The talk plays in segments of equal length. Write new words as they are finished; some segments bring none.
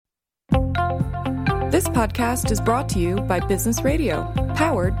This podcast is brought to you by Business Radio,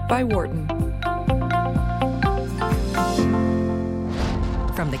 powered by Wharton.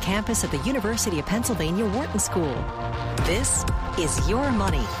 From the campus of the University of Pennsylvania Wharton School, this is Your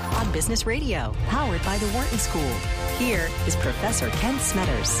Money on Business Radio, powered by the Wharton School. Here is Professor Ken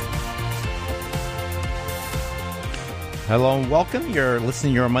Smetters. Hello and welcome. You're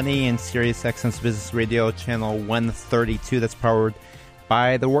listening to Your Money in Sirius XM's Business Radio, channel 132. That's powered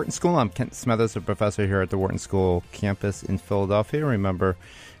by the Wharton School. I'm Kent Smetters, a professor here at the Wharton School campus in Philadelphia. Remember,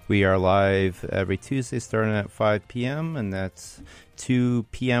 we are live every Tuesday starting at 5 p.m., and that's 2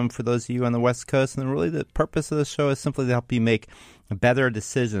 p.m. for those of you on the West Coast. And really the purpose of the show is simply to help you make better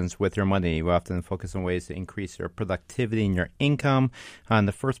decisions with your money. We often focus on ways to increase your productivity and your income on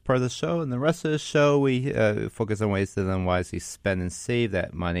the first part of the show. And the rest of the show, we focus on ways to then wisely spend and save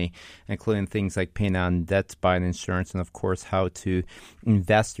that money, including things like paying down debts, buying insurance, and, of course, how to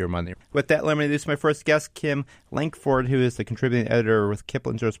invest your money. With that, let me introduce my first guest, Kim Lankford, who is the contributing editor with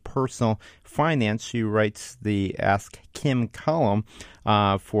Kiplinger's Personal Finance. She writes the Ask Kim column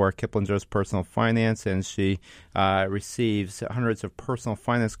for Kiplinger's Personal Finance, and she receives hundreds of personal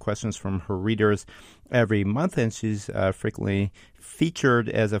finance questions from her readers every month, and she's frequently featured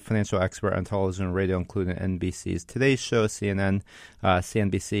as a financial expert on television and radio, including NBC's Today Show, CNN,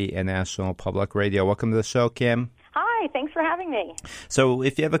 CNBC, and National Public Radio. Welcome to the show, Kim. Hi, thanks for having me. So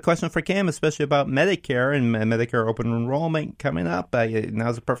if you have a question for Kim, especially about Medicare and Medicare open enrollment coming up,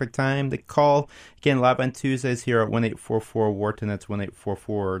 now's the perfect time to call. Again, live on Tuesdays here at 1-844-WHARTON. That's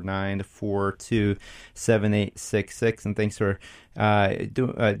 1-844-942-7866. And thanks for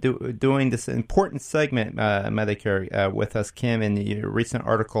doing this important segment, Medicare, with us, Kim, in your recent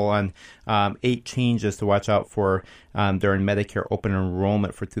article on 8 changes to watch out for during Medicare open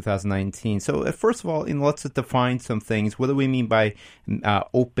enrollment for 2019. So first of all, let's define some things. What do we mean by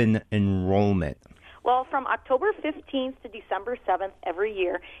open enrollment? Well, from October 15th to December 7th every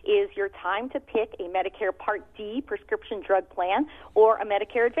year is your time to pick a Medicare Part D prescription drug plan or a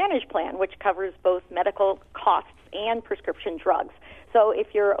Medicare Advantage plan, which covers both medical costs and prescription drugs. So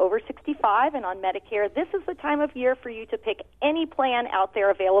if you're over 65 and on Medicare, this is the time of year for you to pick any plan out there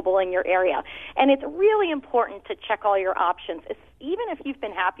available in your area. And it's really important to check all your options, even if you've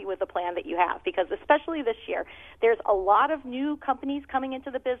been happy with the plan that you have, because especially this year, there's a lot of new companies coming into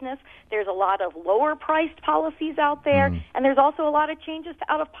the business. There's a lot of lower-priced policies out there, and there's also a lot of changes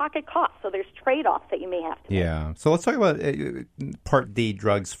to out-of-pocket costs. So there's trade-offs that you may have to make. Yeah. So let's talk about Part D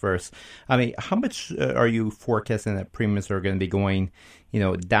drugs first. I mean, how much are you forecasting that premiums are going to be going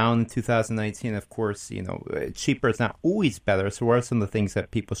down in 2019? Of course, cheaper is not always better. So what are some of the things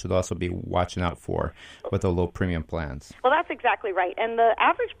that people should also be watching out for with the low premium plans? Well, that's exactly right. And the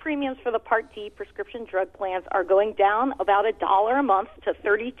average premiums for the Part D prescription drug plans are going down about $1 a month to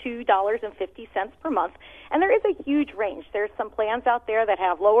 $32.50 per month. And there is a huge range. There's some plans out there that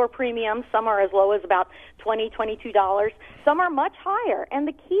have lower premiums. Some are as low as about $20, $22. Some are much higher. And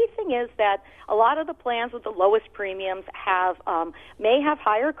the key thing is that a lot of the plans with the lowest premiums may have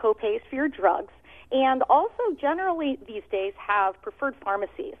higher copays for your drugs, and also generally these days have preferred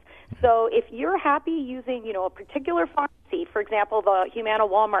pharmacies. So if you're happy using, a particular pharmacy, for example, the Humana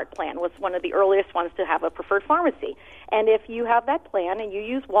Walmart plan was one of the earliest ones to have a preferred pharmacy. And if you have that plan and you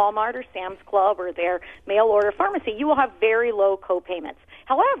use Walmart or Sam's Club or their mail-order pharmacy, you will have very low copayments.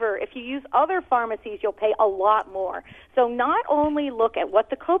 However, if you use other pharmacies, you'll pay a lot more. So not only look at what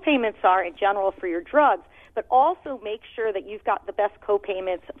the copayments are in general for your drugs, but also make sure that you've got the best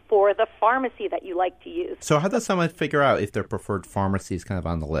co-payments for the pharmacy that you like to use. So how does someone figure out if their preferred pharmacy is kind of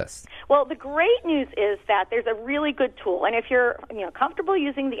on the list? Well, the great news is that there's a really good tool. And if you're comfortable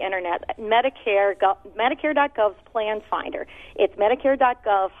using the Internet, Medicare.gov's Plan Finder. It's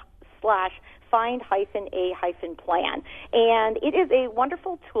Medicare.gov/find-a-plan. And it is a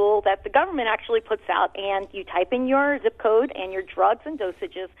wonderful tool that the government actually puts out, and you type in your zip code and your drugs and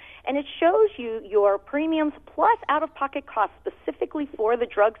dosages, and it shows you your premiums plus out-of-pocket costs specifically for the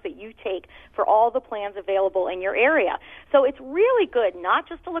drugs that you take for all the plans available in your area. So it's really good not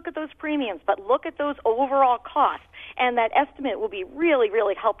just to look at those premiums, but look at those overall costs. And that estimate will be really,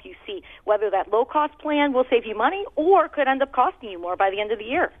 really help you see whether that low-cost plan will save you money or could end up costing you more by the end of the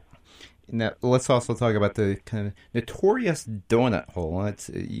year. Now, let's also talk about the kind of notorious donut hole. It's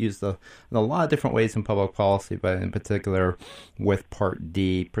used in a lot of different ways in public policy, but in particular with Part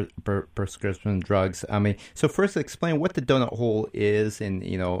D prescription drugs. I mean, so first explain what the donut hole is, and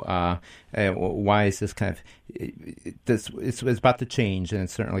why is this kind of it's about to change, and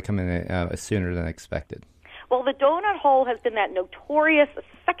it's certainly coming sooner than expected. Well, the donut hole has been that notorious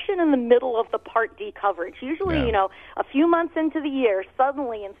section in the middle of the Part D coverage. Usually, a few months into the year,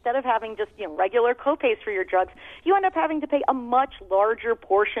 suddenly, instead of having just, regular copays for your drugs, you end up having to pay a much larger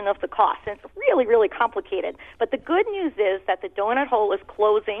portion of the cost. And it's really, really complicated. But the good news is that the donut hole is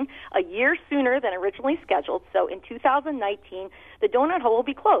closing a year sooner than originally scheduled. So in 2019, the donut hole will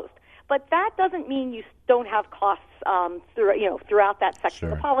be closed. But that doesn't mean you don't have costs throughout that section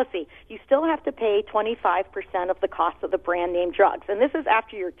of the policy. You still have to pay 25% of the cost of the brand name drugs. And this is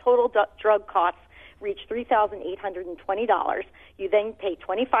after your total drug costs reach $3,820. You then pay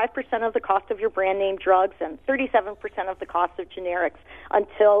 25% of the cost of your brand name drugs and 37% of the cost of generics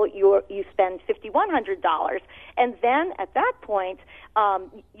until you spend $5,100. And then at that point,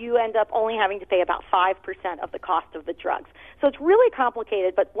 you end up only having to pay about 5% of the cost of the drugs. So it's really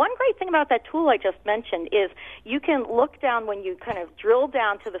complicated. But one great thing about that tool I just mentioned is you can look down when you kind of drill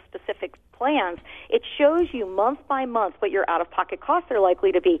down to the specific plans. It shows you month by month what your out-of-pocket costs are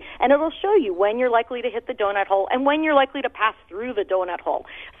likely to be. And it'll show you when you're likely to hit the donut hole and when you're likely to pass through the donut hole.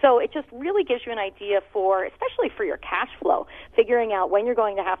 So it just really gives you an idea for, especially for your cash flow, figuring out when you're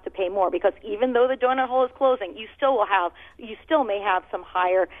going to have to pay more. Because even though the donut hole is closing, you still may have some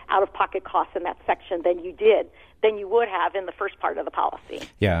higher out-of-pocket costs in that section than you would have in the first part of the policy.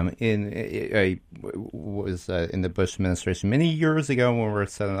 Yeah, I was in the Bush administration many years ago when we were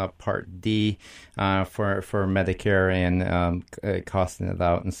setting up Part D for Medicare and costing it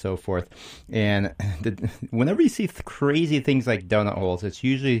out and so forth. And whenever you see crazy things like donut holes, it's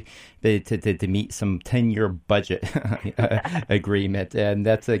usually to meet some 10-year budget agreement, and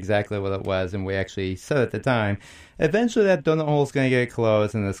that's exactly what it was. And we actually said at the time, eventually that donut hole is going to get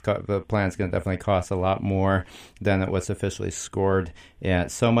closed, and the plan's going to definitely cost a lot more than it was officially scored. And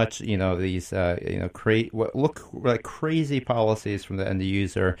so much, these what look like crazy policies from the end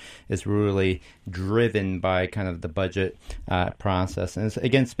user is really driven by kind of the budget process. And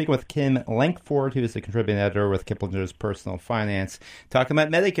again, speaking with Kim Lankford, who is the contributing editor with Kiplinger's Personal Finance, talking about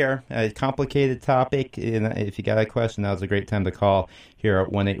Medicare, a complicated topic. And if you got a question, now's a great time to call here at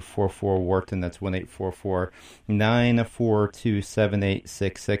 1-844-WHARTON. That's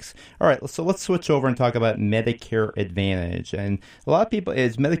 1-844-942-7866. All right, so let's switch over and talk about Medicare Advantage. And a lot of people,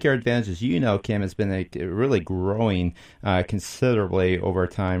 Medicare Advantage, as you know, Kim, has been really growing considerably over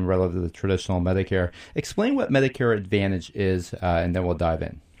time relative to the traditional Medicare. Explain what Medicare Advantage is, and then we'll dive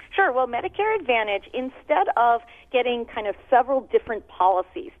in. Sure. Well, Medicare Advantage, instead of getting kind of several different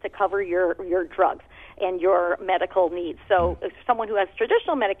policies to cover your drugs and your medical needs. So if someone who has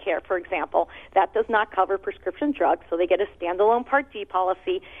traditional Medicare, for example, that does not cover prescription drugs, so they get a standalone Part D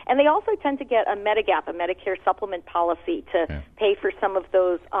policy, and they also tend to get a Medigap, a Medicare supplement policy to pay for some of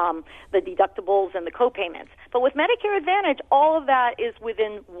those, the deductibles and the copayments. But with Medicare Advantage, all of that is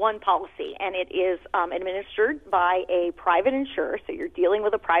within one policy, and it is administered by a private insurer, so you're dealing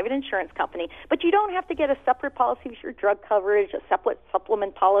with a private insurance company, but you don't have to get a separate policy for your drug coverage, a separate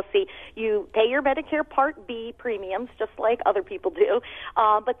supplement policy. You pay your Medicare Part B premiums, just like other people do,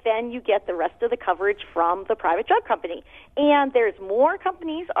 but then you get the rest of the coverage from the private drug company. And there's more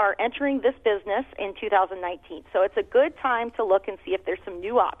companies are entering this business in 2019, so it's a good time to look and see if there's some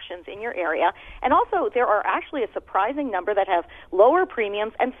new options in your area. And also, there are actually a surprising number that have lower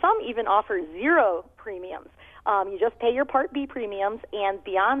premiums, and some even offer zero premiums. You just pay your Part B premiums, and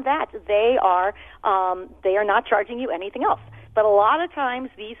beyond that, they are not charging you anything else. But a lot of times,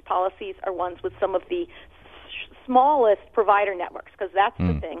 these policies are ones with some of the smallest provider networks, because that's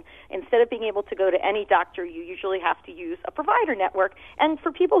the thing. Instead of being able to go to any doctor, you usually have to use a provider network. And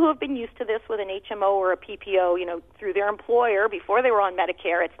for people who have been used to this with an HMO or a PPO, through their employer before they were on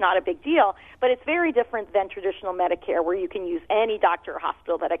Medicare, it's not a big deal. But it's very different than traditional Medicare, where you can use any doctor or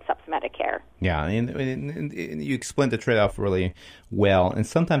hospital that accepts Medicare. Yeah, and you explained the trade-off really well. And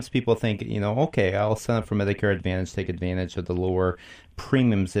sometimes people think, okay, I'll sign up for Medicare Advantage, take advantage of the lower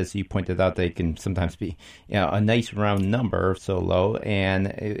premiums. As you pointed out, they can sometimes be a nice round number, so low,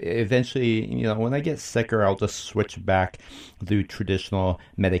 and eventually, when I get sicker, I'll just switch back to traditional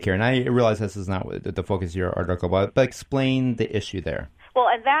Medicare. And I realize this is not the focus of your article, but explain the issue there. Well,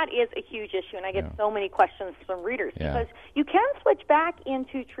 and that is a huge issue, and I get so many questions from readers because you can switch back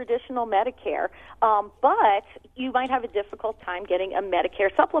into traditional Medicare, but you might have a difficult time getting a Medicare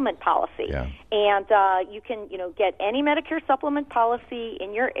supplement policy. Yeah. And you can, get any Medicare supplement policy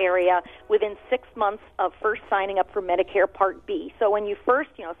in your area within 6 months of first signing up for Medicare Part B. So when you first,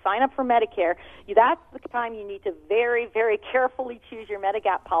 sign up for Medicare, that's the time you need to very, very carefully choose your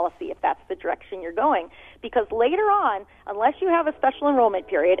Medigap policy if that's the direction you're going, because later on, unless you have a special enrollment enrollment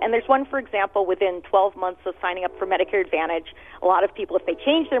period, and there's one, for example, within 12 months of signing up for Medicare Advantage. A lot of people, if they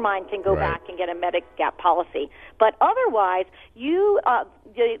change their mind, can go back and get a Medigap policy. But otherwise,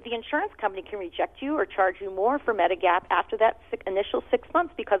 the insurance company can reject you or charge you more for Medigap after that initial 6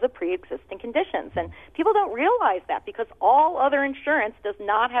 months because of pre-existing conditions. And people don't realize that because all other insurance does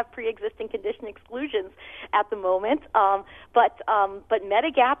not have pre-existing condition exclusions at the moment, but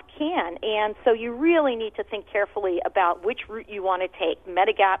Medigap can. And so you really need to think carefully about which route you want to take,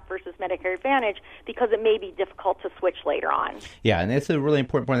 Medigap versus Medicare Advantage, because it may be difficult to switch later on. Yeah, and it's a really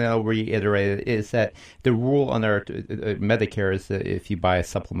important point that I'll reiterate is that the rule under Medicare is that if you buy a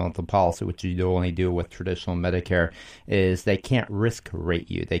supplemental policy, which you only do with traditional Medicare, is they can't risk rate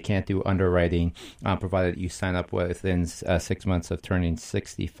you. They can't do underwriting provided you sign up within 6 months of turning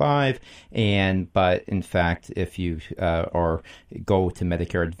 65. But in fact, if you go to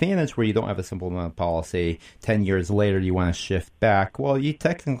Medicare Advantage where you don't have a supplemental policy, 10 years later you want to shift back, well, you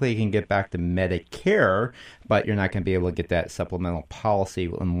technically can get back to Medicare, but you're not going to be able to get that supplemental policy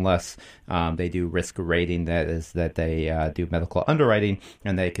unless they do risk rating, that is, that they do medical underwriting,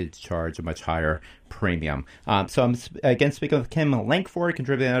 and they could charge a much higher premium. So I'm, again, speaking with Kim Lankford,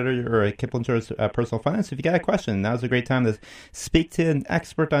 contributing editor at Kiplinger's Personal Finance. If you got a question, now's a great time to speak to an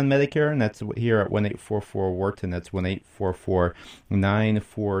expert on Medicare, and that's here at 1-844-WHARTON. That's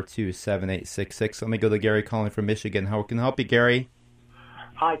 1-844-942-7866. Let me go to Gary calling from Michigan. How can I help you, Gary?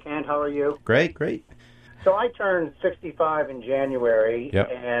 Hi, Kent. How are you? Great. So I turned 65 in January,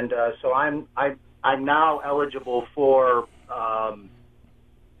 and so I'm now eligible for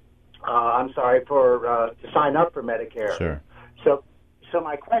to sign up for Medicare. Sure. So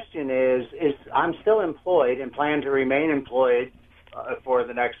my question is I'm still employed and plan to remain employed for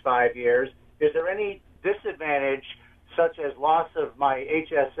the next 5 years. Is there any disadvantage, such as loss of my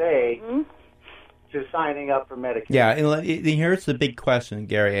HSA, to signing up for Medicare? Yeah, and here's the big question,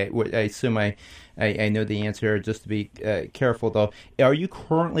 Gary. I assume I know the answer. Just to be careful, though, are you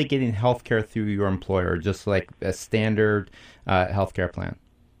currently getting health care through your employer, just like a standard health care plan?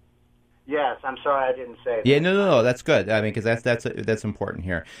 Yes, I'm sorry I didn't say that. Yeah, no, that's good. I mean, because that's important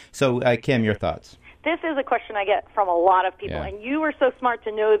here. So, Kim, your thoughts? This is a question I get from a lot of people, and you were so smart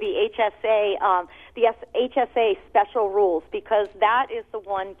to know the HSA special rules, because that is the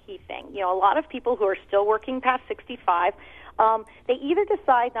one key thing. You know, a lot of people who are still working past 65, they either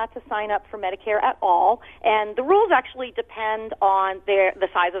decide not to sign up for Medicare at all, and the rules actually depend on the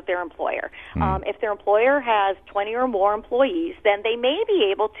size of their employer. If their employer has 20 or more employees, then they may be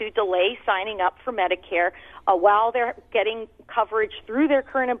able to delay signing up for Medicare while they're getting coverage through their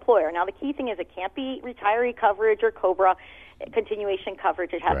current employer. Now, the key thing is it can't be retiree coverage or COBRA continuation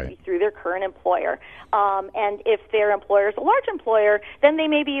coverage. It has to be through their current employer. And if their employer is a large employer, then they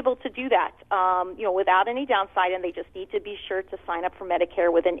may be able to do that, without any downside, and they just need to be sure to sign up for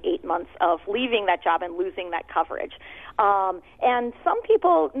Medicare within 8 months of leaving that job and losing that coverage. And some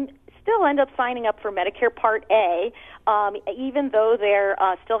people still end up signing up for Medicare Part A, even though they're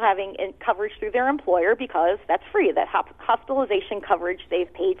still having coverage through their employer, because that's free. That hospitalization coverage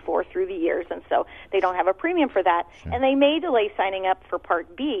they've paid for through the years, and so they don't have a premium for that. Sure. And they may delay signing up for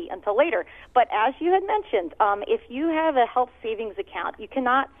Part B until later. But as you had mentioned, if you have a health savings account, you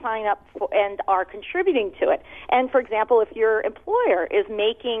cannot sign up and are contributing to it. And, for example, if your employer is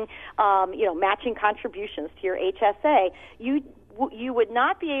making, matching contributions to your HSA, you would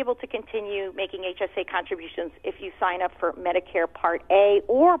not be able to continue making HSA contributions if you sign up for Medicare Part A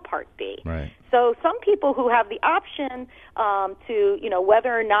or Part B. Right. So some people who have the option to,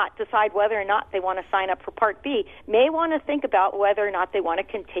 decide whether or not they want to sign up for Part B may want to think about whether or not they want to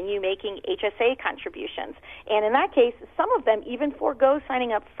continue making HSA contributions. And in that case, some of them even forego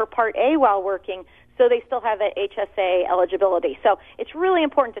signing up for Part A while working, so they still have that HSA eligibility. So it's really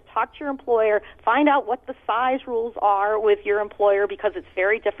important to talk to your employer, find out what the size rules are with your employer, because it's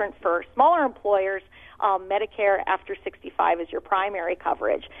very different for smaller employers. Medicare after 65 is your primary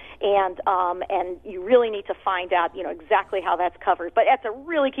coverage, and you really need to find out, exactly how that's covered. But that's a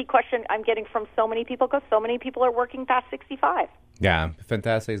really key question I'm getting from so many people, because so many people are working past 65. Yeah,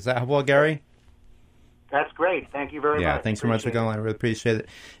 fantastic. Is that well, Gary? That's great. Thank you very much. Yeah, thanks so much for going. I really appreciate it.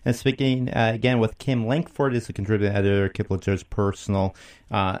 And speaking again with Kim Lankford, is the contributing editor at Kiplinger's Personal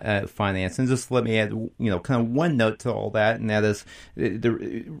Finance. And just let me add, kind of one note to all that, and that is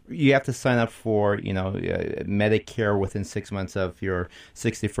you have to sign up for, Medicare within 6 months of your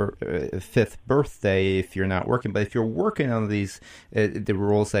 65th birthday if you're not working. But if you're working on these, the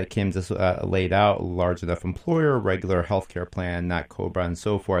rules that Kim just laid out, large enough employer, regular health care plan, not COBRA, and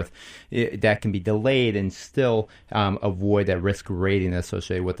so forth, that can be delayed and still avoid that risk rating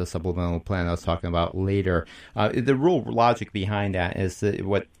associated with the supplemental plan I was talking about later. The real logic behind that is that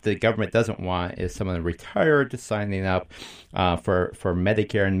what the government doesn't want is someone retired signing up for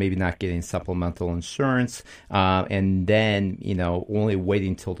Medicare and maybe not getting supplemental insurance, and then only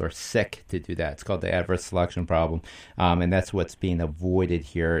waiting till they're sick to do that. It's called the adverse selection problem, and that's what's being avoided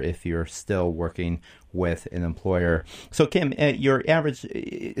here if you're still working with an employer. So, Kim, your average,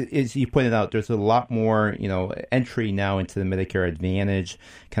 as you pointed out, there's a lot more, entry now into the Medicare Advantage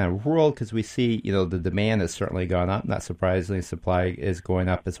kind of world because we see, the demand has certainly gone up. Not surprisingly, supply is going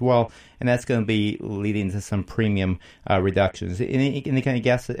up as well, and that's going to be leading to some premium reductions. Any kind of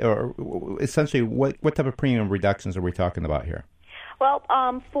guess, or essentially, what type of premium reductions are we talking about here? Well,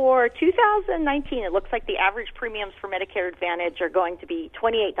 for 2019, it looks like the average premiums for Medicare Advantage are going to be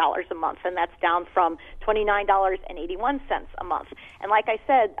 $28 a month, and that's down from $29.81 a month. And like I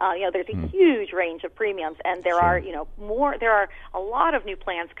said, there's a huge range of premiums, and there are, there are a lot of new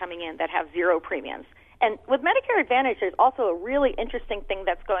plans coming in that have zero premiums. And with Medicare Advantage, there's also a really interesting thing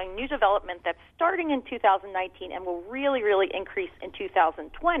that's new development that's starting in 2019 and will really, really increase in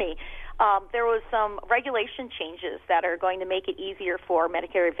 2020. There was some regulation changes that are going to make it easier for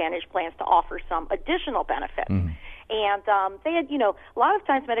Medicare Advantage plans to offer some additional benefits. And they had, a lot of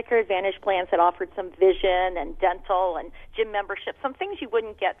times Medicare Advantage plans had offered some vision and dental and gym membership, some things you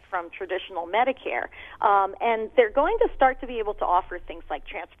wouldn't get from traditional Medicare. And they're going to start to be able to offer things like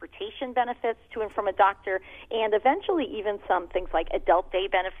transportation benefits to and from a doctor, and eventually even some things like adult day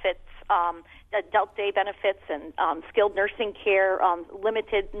benefits and skilled nursing care,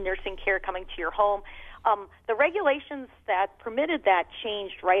 limited nursing care coming to your home. The regulations that permitted that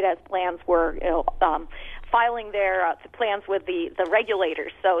changed right as plans were, filing their plans with the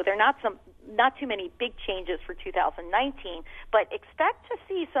regulators. So they're not too many big changes for 2019, but expect to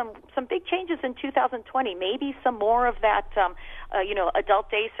see some big changes in 2020. Maybe some more of that, adult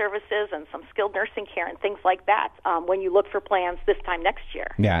day services and some skilled nursing care and things like that when you look for plans this time next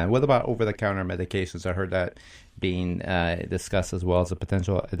year. Yeah, and what about over-the-counter medications? I heard that being discussed as well as a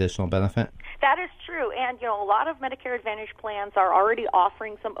potential additional benefit. That is true, and a lot of Medicare Advantage plans are already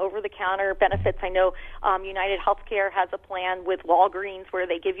offering some over-the-counter benefits. I know United Healthcare has a plan with Walgreens where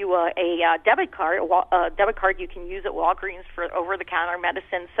they give you a debit card, a debit card you can use at Walgreens for over-the-counter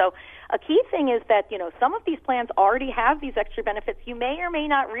medicine. So a key thing is that some of these plans already have these extra benefits. You may or may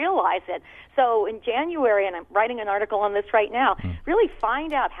not realize it. So in January, and I'm writing an article on this right now, really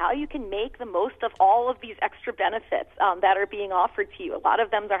find out how you can make the most of all of these extra benefits that are being offered to you. A lot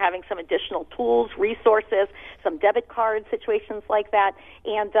of them are having some additional tools, resources, some debit card situations like that,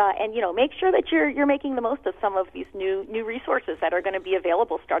 and make sure that you're making the most of some of these new resources that are going to be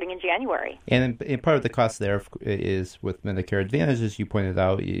available starting in January. And part of the cost there is with Medicare Advantage, as you pointed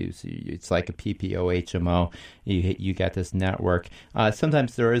out, it's like a PPO HMO. You got this network.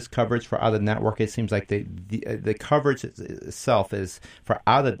 Sometimes there is coverage for out of network. It seems like the coverage itself is for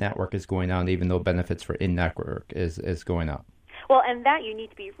out of network is going down, even though benefits for in network is going up. Well, and that you need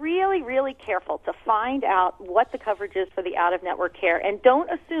to be really, really careful to find out what the coverage is for the out-of-network care, and don't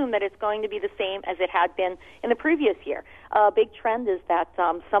assume that it's going to be the same as it had been in the previous year. A big trend is that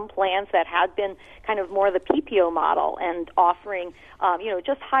some plans that had been kind of more the PPO model and offering,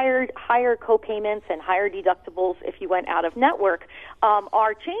 just higher co-payments and higher deductibles if you went out-of-network,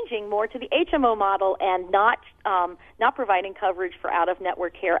 are changing more to the HMO model and not providing coverage for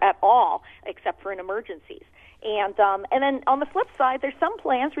out-of-network care at all, except for in emergencies. And then on the flip side, there's some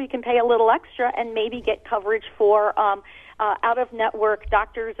plans where you can pay a little extra and maybe get coverage for out-of-network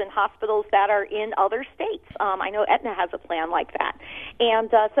doctors and hospitals that are in other states. I know Aetna has a plan like that.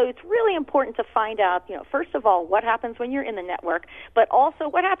 And so it's really important to find out, first of all, what happens when you're in the network, but also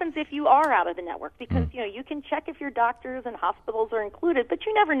what happens if you are out of the network. Because, you can check if your doctors and hospitals are included, but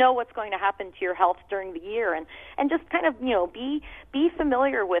you never know what's going to happen to your health during the year. And just kind of, be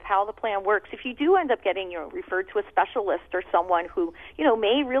familiar with how the plan works. If you do end up getting, referred to a specialist or someone who,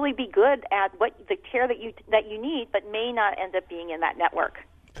 may really be good at what the care that you need, but may not end up being in that network.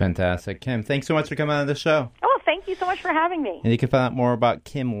 Fantastic. Kim, thanks so much for coming on the show. Oh, thank you so much for having me. And you can find out more about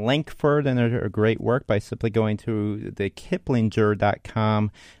Kim Lankford and her great work by simply going to the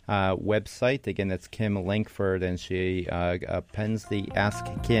Kiplinger.com website. Again, that's Kim Lankford, and she pens the Ask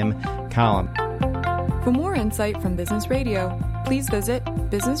Kim column. For more insight from Business Radio, please visit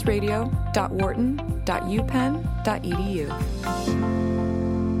businessradio.wharton.upenn.edu.